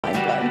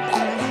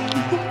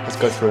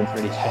go through and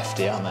really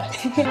hefty, aren't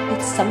they?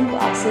 It's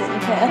sunglasses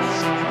in here.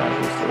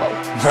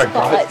 Very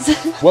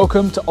bright.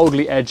 Welcome to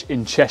Alderley Edge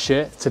in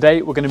Cheshire.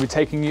 Today we're going to be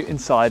taking you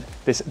inside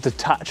this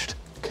detached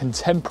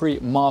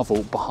contemporary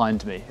marvel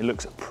behind me. It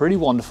looks pretty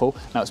wonderful.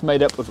 Now it's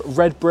made up of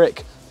red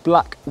brick,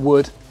 black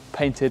wood,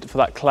 painted for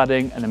that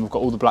cladding, and then we've got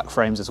all the black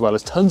frames as well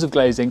as tons of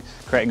glazing,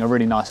 creating a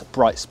really nice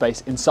bright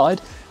space inside.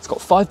 It's got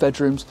 5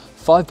 bedrooms,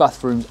 5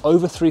 bathrooms,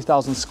 over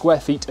 3,000 square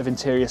feet of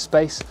interior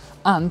space,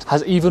 and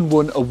has even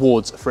won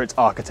awards for its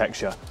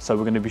architecture. So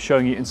we're going to be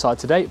showing you inside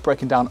today,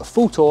 breaking down a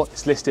full tour.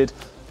 It's listed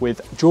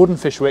with Jordan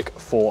Fishwick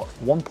for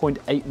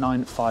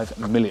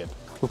 1.895 million.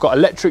 We've got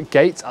electric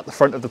gates at the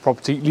front of the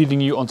property,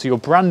 leading you onto your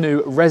brand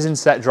new resin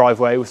set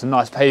driveway with some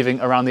nice paving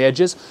around the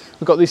edges.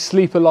 We've got these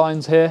sleeper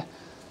lines here,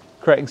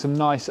 creating some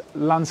nice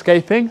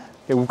landscaping.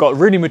 Yeah, we've got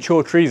really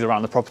mature trees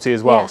around the property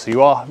as well, so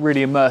you are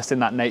really immersed in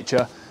that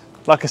nature.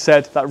 Like I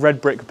said, that red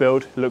brick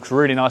build looks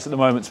really nice at the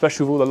moment,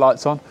 especially with all the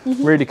lights on.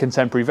 Really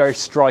contemporary, very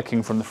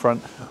striking from the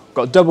front. We've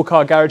got a double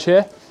car garage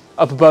here.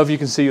 Up above you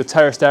can see your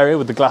terraced area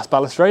with the glass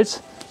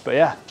balustrades. But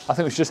yeah, I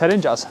think we should just head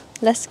in, Jazz.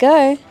 Let's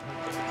go.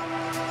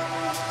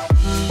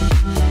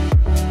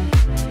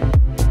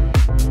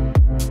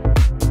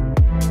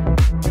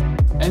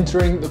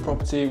 Entering the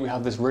property, we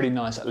have this really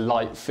nice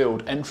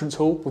light-filled entrance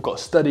hall. We've got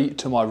a study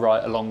to my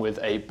right, along with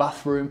a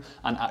bathroom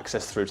and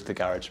access through to the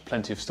garage.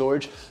 Plenty of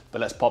storage,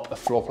 but let's pop a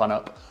floor plan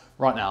up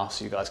right now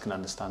so you guys can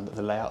understand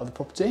the layout of the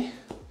property.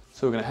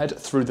 So we're going to head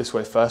through this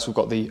way first. We've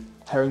got the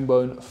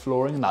herringbone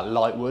flooring and that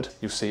light wood.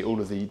 You'll see all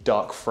of the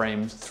dark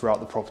frames throughout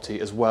the property,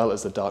 as well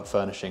as the dark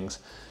furnishings,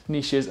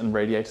 niches and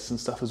radiators and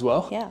stuff as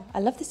well. Yeah, I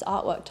love this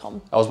artwork,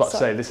 Tom. I was about to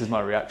say, this is my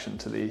reaction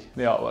to the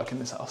artwork in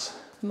this house.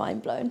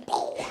 Mind blown.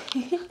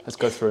 Let's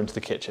go through into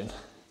the kitchen.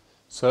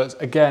 So it's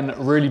again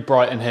really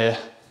bright in here.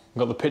 We've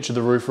got the pitch of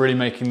the roof, really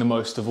making the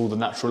most of all the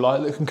natural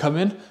light that can come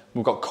in.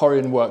 We've got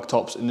Corian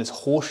worktops in this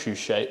horseshoe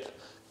shape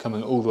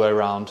coming all the way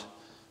around.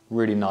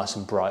 Really nice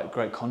and bright,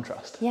 great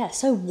contrast. Yeah,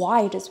 so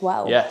wide as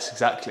well. Yes,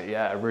 exactly.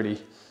 Yeah,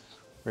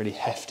 really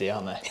hefty,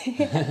 aren't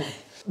they?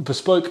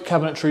 Bespoke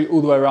cabinetry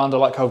all the way around. I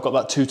like how we've got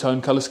that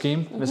two-tone colour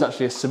scheme. And it's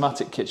actually a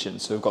thematic kitchen,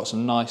 so we've got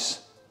some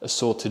nice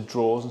assorted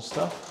drawers and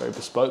stuff, very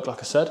bespoke, like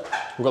I said.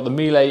 We've got the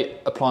Miele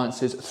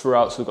appliances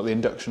throughout, so we've got the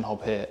induction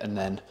hob here and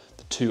then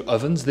the 2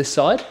 ovens this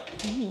side.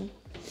 We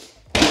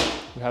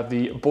have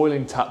the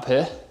boiling tap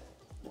here,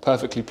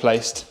 perfectly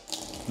placed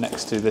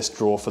next to this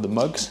drawer for the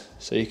mugs,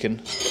 so you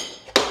can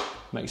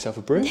make yourself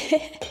a brew.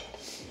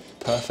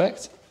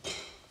 Perfect.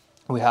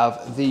 We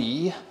have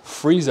the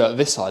freezer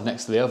this side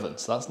next to the oven,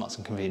 so that's nice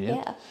and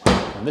convenient.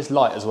 Yeah. And this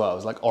light as well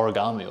is like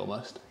origami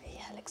almost.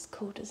 Looks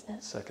cool, doesn't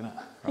it? Second it.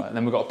 Right, and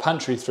then we've got a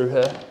pantry through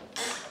here,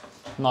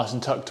 nice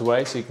and tucked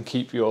away, so you can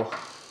keep your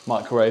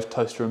microwave,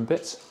 toaster and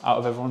bits out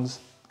of everyone's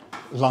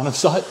line of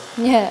sight.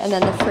 Yeah, and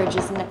then the fridge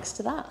is next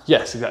to that.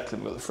 Yes, exactly,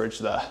 we've got the fridge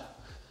there.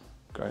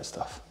 Great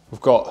stuff.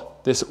 We've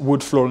got this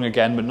wood flooring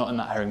again, but not in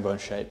that herringbone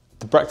shape.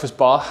 The breakfast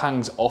bar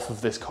hangs off of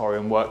this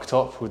Corian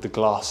worktop with the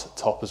glass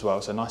top as well,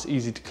 so nice,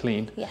 easy to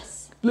clean.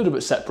 Yes. A little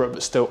bit separate,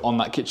 but still on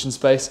that kitchen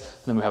space.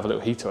 And then we have a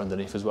little heater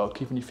underneath as well,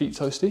 keeping your feet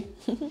toasty.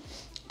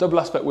 Double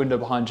aspect window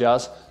behind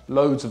Jazz,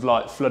 loads of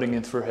light flooding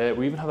in through here.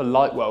 We even have a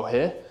light well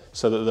here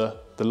so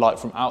that the light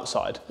from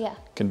outside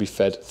can be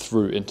fed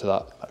through into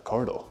that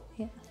corridor.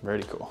 Yeah.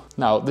 Really cool.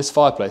 Now, this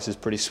fireplace is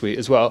pretty sweet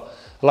as well.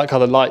 I like how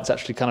the lights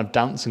actually kind of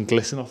dance and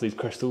glisten off these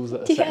crystals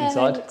that are set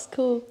inside. Yeah, looks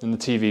cool. And the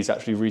TV is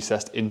actually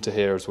recessed into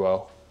here as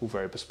well, all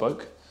very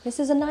bespoke. This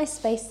is a nice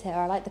space here.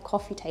 I like the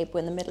coffee table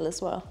in the middle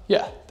as well.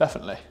 Yeah,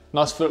 definitely.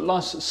 Nice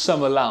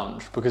summer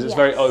lounge because it's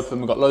very open.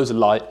 We've got loads of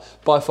light,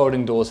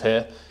 bifolding doors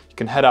here. You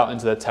can head out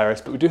into the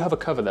terrace, but we do have a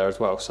cover there as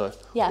well. So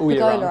yeah, all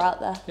year round, out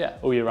there. Yeah,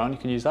 all year round you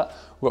can use that.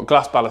 We've got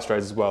glass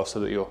balustrades as well so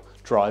that your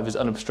drive is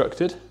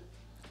unobstructed.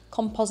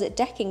 Composite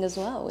decking as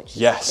well, which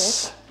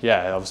is good.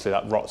 Yeah, obviously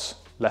that rots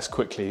less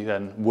quickly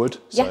than wood.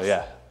 So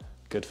yeah,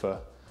 good for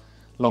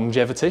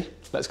longevity.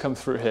 Let's come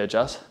through here,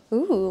 Jazz.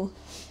 Ooh.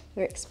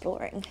 We're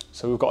exploring.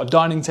 So we've got a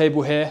dining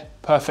table here,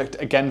 perfect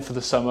again for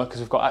the summer because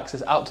we've got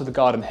access out to the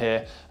garden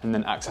here and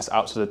then access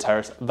out to the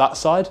terrace. That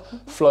side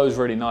flows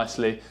really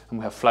nicely and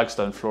we have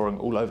flagstone flooring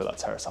all over that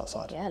terrace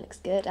outside. Yeah, looks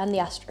good. And the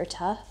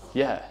AstroTurf.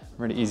 Yeah,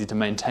 really easy to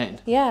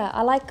maintain. Yeah,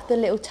 I like the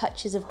little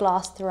touches of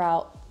glass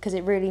throughout because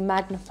it really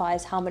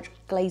magnifies how much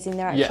glazing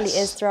there actually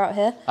is throughout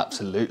here.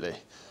 Absolutely.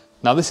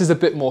 Now this is a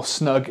bit more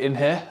snug in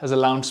here as a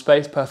lounge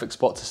space, perfect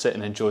spot to sit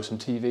and enjoy some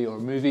TV or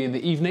a movie in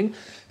the evening.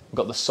 We've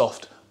got the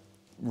soft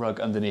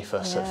rug underneath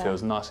us, so it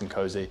feels nice and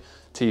cozy.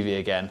 TV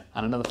again,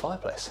 and another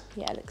fireplace.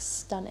 Yeah, it looks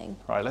stunning.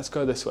 Right, let's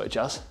go this way,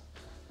 Jazz.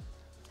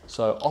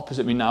 So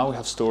opposite me now, we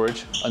have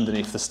storage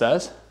underneath the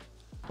stairs.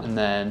 And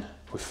then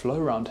we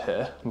flow around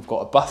here. We've got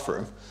a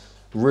bathroom,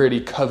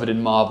 really covered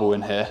in marble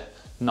in here.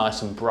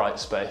 Nice and bright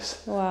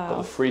space. Wow.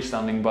 Got the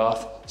freestanding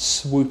bath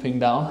swooping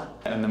down.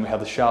 And then we have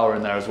the shower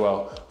in there as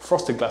well.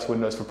 Frosted glass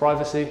windows for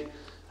privacy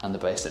and the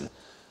basin.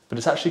 But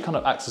it actually kind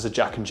of acts as a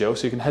Jack and Jill,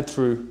 so you can head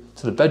through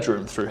to the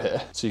bedroom through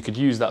here. So you could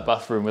use that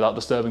bathroom without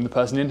disturbing the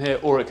person in here,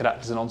 or it could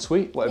act as an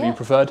ensuite, whatever you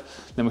preferred.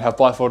 Then we have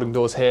bifolding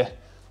doors here,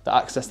 that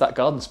access that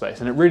garden space,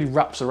 and it really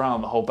wraps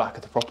around the whole back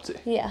of the property.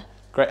 Yeah.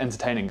 Great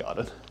entertaining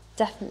garden.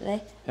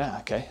 Definitely. Yeah,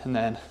 okay, and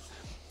then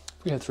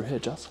we go through here,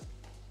 Jazz.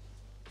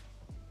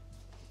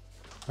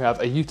 We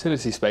have a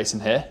utility space in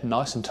here,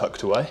 nice and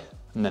tucked away.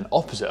 And then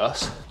opposite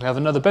us, we have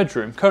another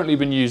bedroom, currently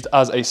been used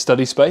as a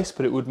study space,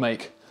 but it would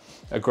make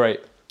a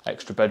great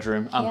extra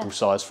bedroom, ample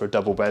size for a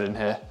double bed in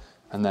here.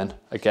 And then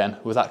again,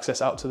 with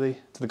access out to the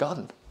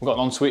garden. We've got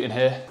an ensuite in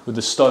here with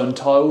the stone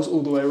tiles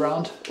all the way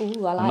around.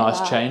 Ooh, I like nice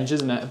that. change,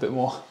 isn't it? A bit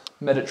more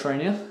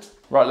Mediterranean.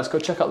 Right, let's go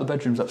check out the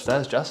bedrooms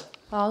upstairs, Jazz.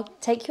 I'll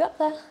take you up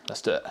there.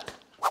 Let's do it.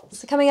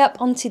 So coming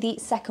up onto the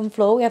second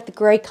floor, we have the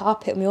grey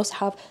carpet and we also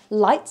have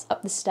lights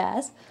up the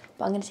stairs.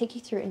 But I'm going to take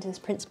you through into this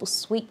principal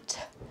suite.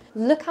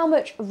 Look how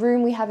much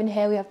room we have in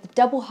here. We have the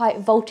double height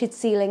vaulted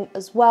ceiling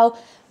as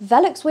well.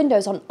 Velux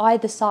windows on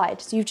either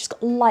side. So you've just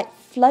got light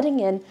flooding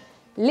in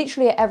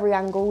literally at every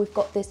angle. We've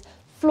got this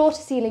floor to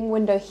ceiling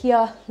window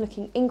here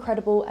looking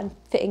incredible and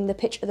fitting the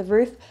pitch of the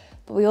roof.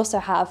 But we also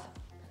have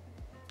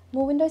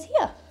more windows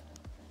here.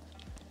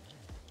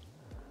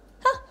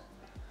 Huh.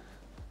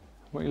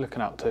 What are you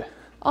looking out to?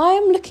 I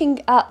am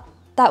looking at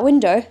that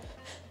window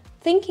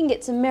thinking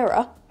it's a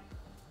mirror,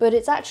 but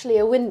it's actually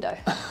a window.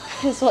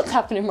 Is what's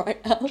happening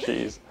right now.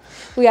 Jeez.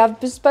 We have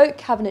bespoke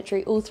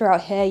cabinetry all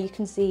throughout here. You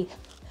can see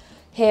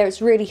here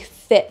it's really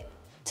fit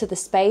to the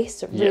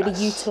space, really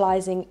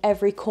utilising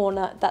every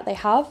corner that they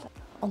have.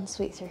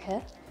 Ensuite through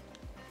here.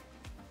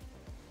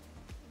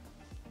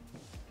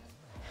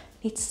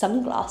 Need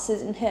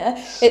sunglasses in here.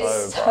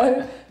 It's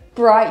so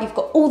bright. You've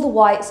got all the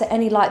white, so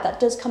any light that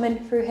does come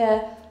in through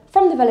here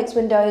from the Velux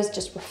windows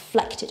just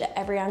reflected at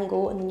every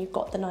angle, and then you've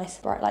got the nice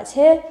bright lights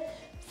here.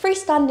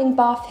 Freestanding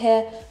bath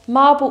here,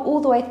 marble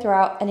all the way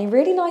throughout, and a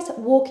really nice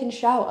walk-in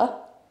shower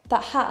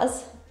that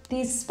has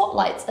these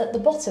spotlights at the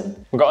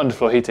bottom. We've got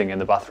underfloor heating in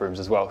the bathrooms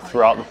as well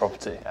throughout the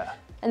property. Yeah.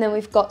 And then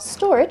we've got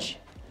storage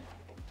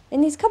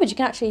in these cupboards. You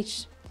can actually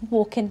just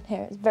walk in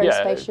here. It's very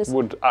spacious. It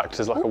would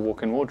act as like a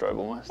walk-in wardrobe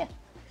almost. Yeah.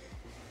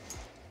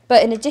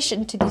 But in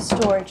addition to the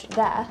storage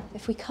there,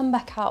 if we come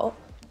back out,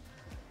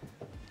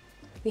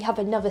 we have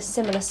another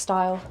similar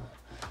style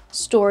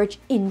storage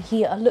in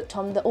here. Look,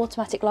 Tom, the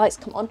automatic lights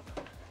come on.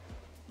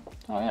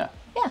 Oh yeah.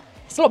 Yeah,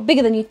 it's a lot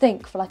bigger than you'd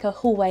think for like a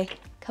hallway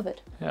cupboard.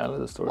 Yeah,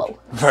 look at the storage. Whoa,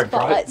 very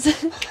bright.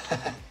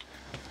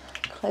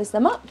 Close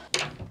them up.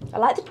 I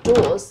like the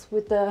doors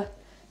with the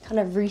kind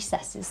of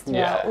recesses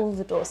throughout all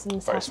the doors in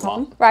this house. Very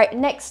smart. Right,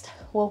 next,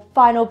 well,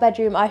 final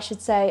bedroom, I should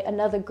say,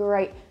 another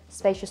great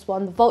spacious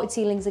one. The vaulted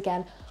ceilings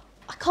again.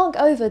 I can't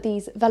get over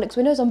these Velux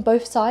windows on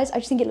both sides. I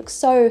just think it looks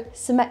so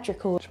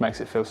symmetrical. Which makes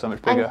it feel so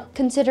much bigger. And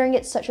considering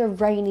it's such a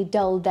rainy,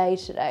 dull day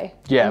today.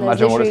 Yeah,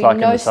 imagine what it's like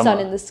in the summer. No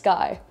sun in the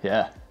sky.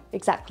 Yeah.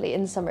 Exactly,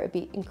 in the summer it'd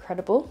be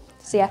incredible.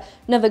 So yeah,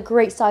 another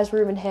great size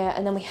room in here,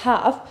 and then we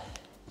have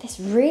this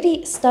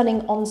really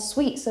stunning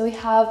ensuite. So we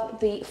have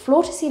the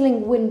floor to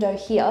ceiling window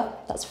here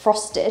that's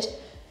frosted,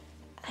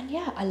 and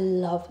yeah, I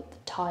love the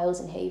tiles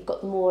in here. You've got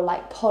the more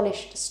like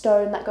polished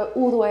stone that go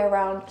all the way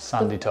around.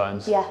 Sandy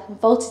tones. Yeah,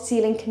 vaulted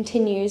ceiling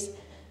continues.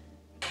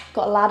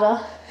 Got a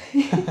ladder.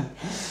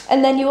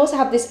 And then you also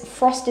have this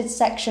frosted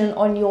section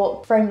on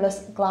your frameless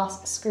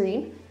glass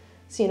screen.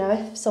 So, you know,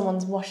 if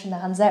someone's washing their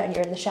hands there and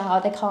you're in the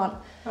shower, they can't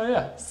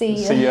see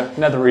your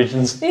nether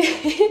regions.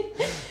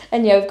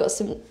 And yeah, we've got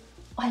some,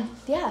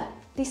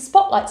 these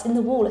spotlights in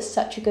the wall is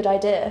such a good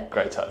idea.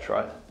 Great touch,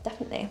 right?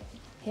 Definitely.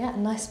 Yeah, a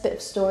nice bit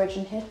of storage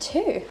in here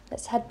too.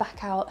 Let's head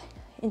back out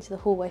into the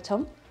hallway,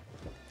 Tom.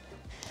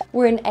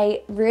 We're in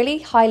a really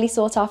highly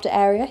sought after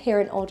area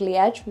here in Alderley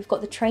Edge. We've got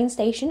the train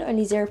station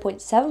only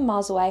 0.7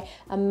 miles away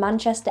and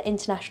Manchester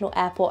International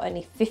Airport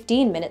only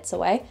 15 minutes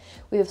away.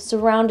 We are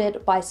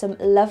surrounded by some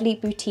lovely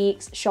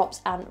boutiques,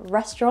 shops and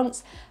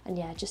restaurants, and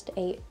yeah, just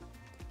a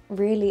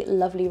really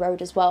lovely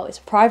road as well. It's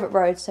a private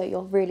road, so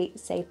you're really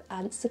safe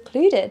and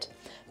secluded.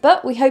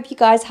 But we hope you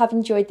guys have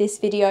enjoyed this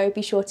video.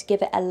 Be sure to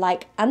give it a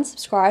like and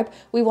subscribe.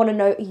 We want to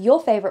know your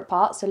favourite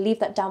part, so leave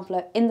that down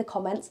below in the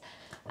comments.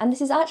 And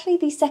this is actually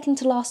the second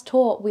to last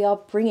tour we are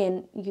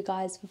bringing you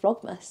guys for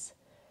Vlogmas.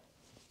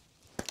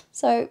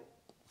 So,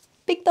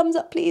 big thumbs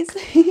up please.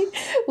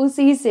 We'll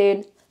see you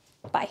soon.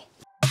 Bye.